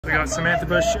We got Samantha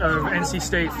Bush of NC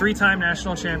State, three-time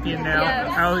national champion now.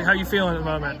 Yes. How are you feeling at the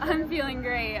moment? I'm feeling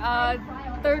great.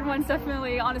 Third one's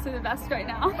definitely, honestly, the best right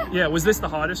now. Yeah, was this the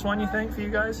hardest one, you think, for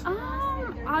you guys?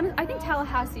 I think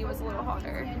Tallahassee was a little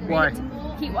harder. Why?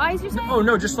 Heat-wise, you're saying? Oh,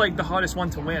 no, just like the hardest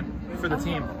one to win for the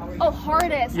team. Oh,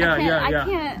 hardest. Yeah, I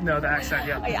can't. No, the accent,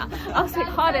 yeah. Oh, yeah. I was like,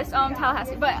 hardest,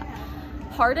 Tallahassee. But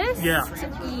hardest? Yeah.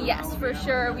 Yes, for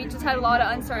sure. We just had a lot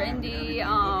of uncertainty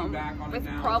with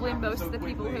probably most of the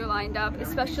people who lined up,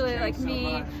 especially like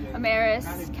me,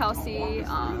 Amaris, Kelsey,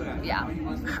 yeah.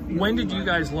 When did you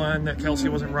guys learn that Kelsey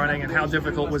wasn't running, and how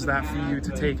difficult was that for you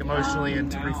to take emotionally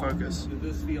and to refocus?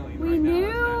 We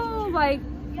knew, like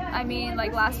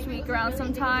last week around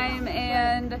sometime,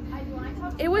 and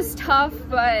it was tough,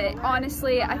 but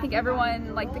honestly, I think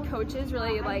everyone, like the coaches,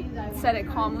 really like said it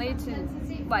calmly to,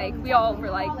 like, we all were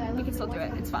like, we can still do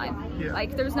it, it's fine. Yeah.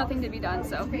 Like, there's nothing to be done,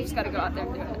 so we just got to go out there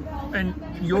and do it.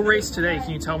 And your race today,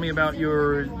 can you tell me about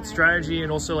your strategy,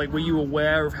 and also, like, were you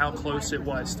aware of how close it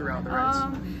was throughout the race?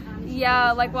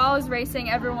 Yeah, like, while I was racing,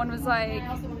 everyone was like,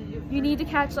 you need to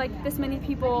catch, like, this many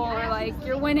people, or, like,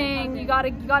 you're winning, you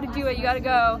gotta do it, you gotta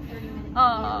go.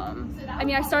 I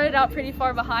mean, I started out pretty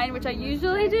far behind, which I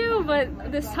usually do,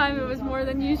 but this time it was more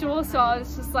than usual, so I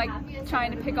was just, like,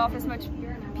 trying to pick off as much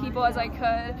people as I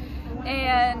could.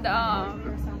 And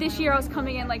this year I was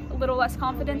coming in like a little less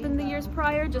confident than the years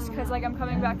prior, just because like I'm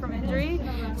coming back from injury,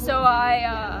 so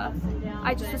I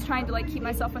just was trying to like keep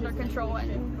myself under control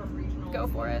and go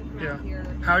for it. Yeah.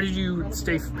 How did you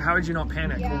not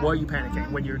panic, or were you panicking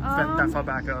when you're that far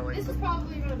back early?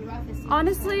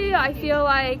 Honestly, I feel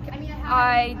like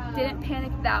I didn't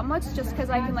panic that much, just because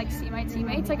I can like see my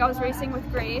teammates. Like, I was racing with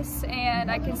Grace and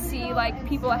I can see like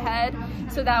people ahead,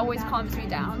 so that always calms me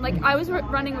down. Like, I was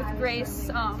running with Grace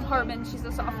Hartman, she's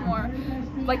a sophomore,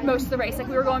 like most of the race. Like,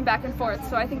 we were going back and forth,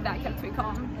 so I think that kept me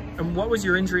calm. And what was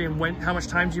your injury, and how much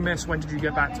time did you miss? When did you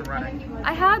get back to running?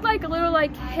 I had like a little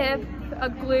like hip, a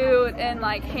glute, and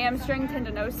like hamstring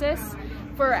tendinosis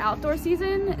for outdoor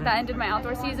season. That ended my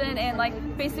outdoor season, and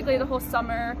like basically the whole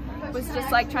summer was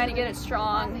just like trying to get it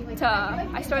strong.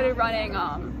 I started running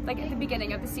like at the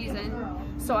beginning of the season,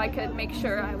 so I could make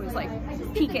sure I was like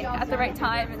peaking at the right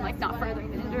time and like not furthering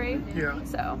the injury. Yeah.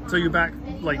 So you're back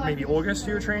like maybe August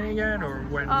you were training again, or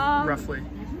when roughly?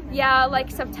 Yeah, like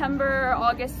September,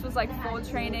 August was like full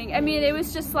training. I mean, it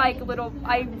was just like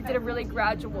I did a really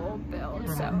gradual build,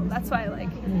 so that's why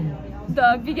like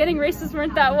the beginning races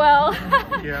weren't that well.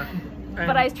 Yeah.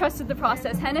 But I trusted the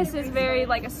process. Hennis is very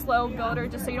like a slow builder,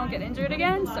 just so you don't get injured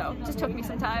again, so it just took me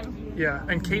some time. Yeah,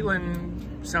 and Caitlin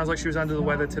sounds like she was under the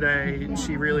weather today.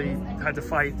 She really had to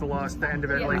fight the end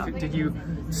of it. Yeah. Like, did you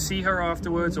see her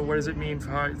afterwards, or what does it mean for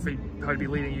her to be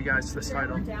leading you guys to this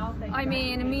title? I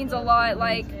mean, it means a lot.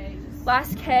 Like,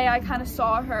 last K, I kind of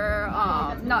saw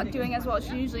her not doing as well as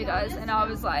she usually does, and I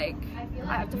was like,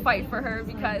 I have to fight for her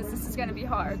because this is going to be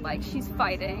hard. Like, she's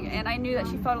fighting, and I knew that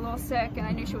she felt a little sick, and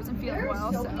I knew she wasn't feeling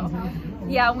well, so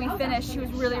yeah, when we finished, she was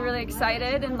really, really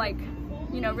excited and like,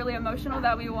 you know, really emotional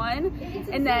that we won.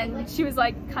 And then she was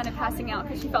like kind of passing out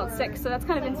because she felt sick, so that's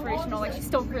kind of inspirational. Like, she's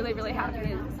still really, really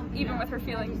happy, even with her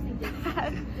feeling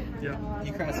bad. Yeah.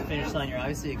 You crossed the finish line, you're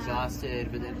obviously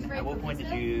exhausted, but then at what point did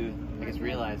you, I guess,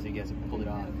 realize that you guys had pulled it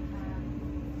off?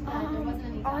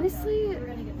 Honestly,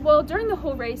 well, during the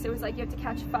whole race, it was like you have to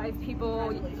catch 5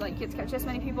 people, like you have to catch this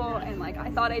many people, and like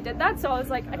I thought I did that, so I was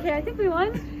like, okay, I think we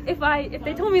won. If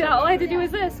they told me that all I had to do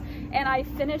was this, and I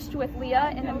finished with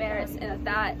Leah and Amaris, and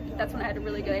that's when I had a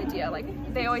really good idea. Like,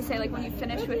 they always say, like, when you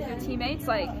finish with your teammates,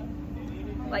 like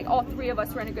all 3 of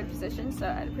us were in a good position, so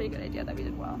I had a pretty good idea that we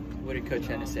did well. What did Coach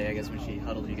Hennis say, I guess, when she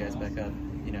huddled you guys back up,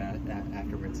 you know,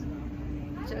 afterwards?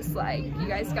 Just like, you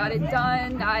guys got it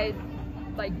done.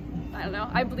 I don't know,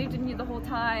 I believed in you the whole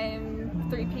time,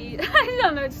 three-peat. I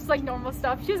don't know, it's just like normal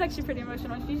stuff. She was actually pretty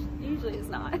emotional. She usually is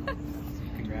not.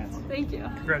 Congrats. Thank you.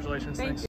 Congratulations. Thanks.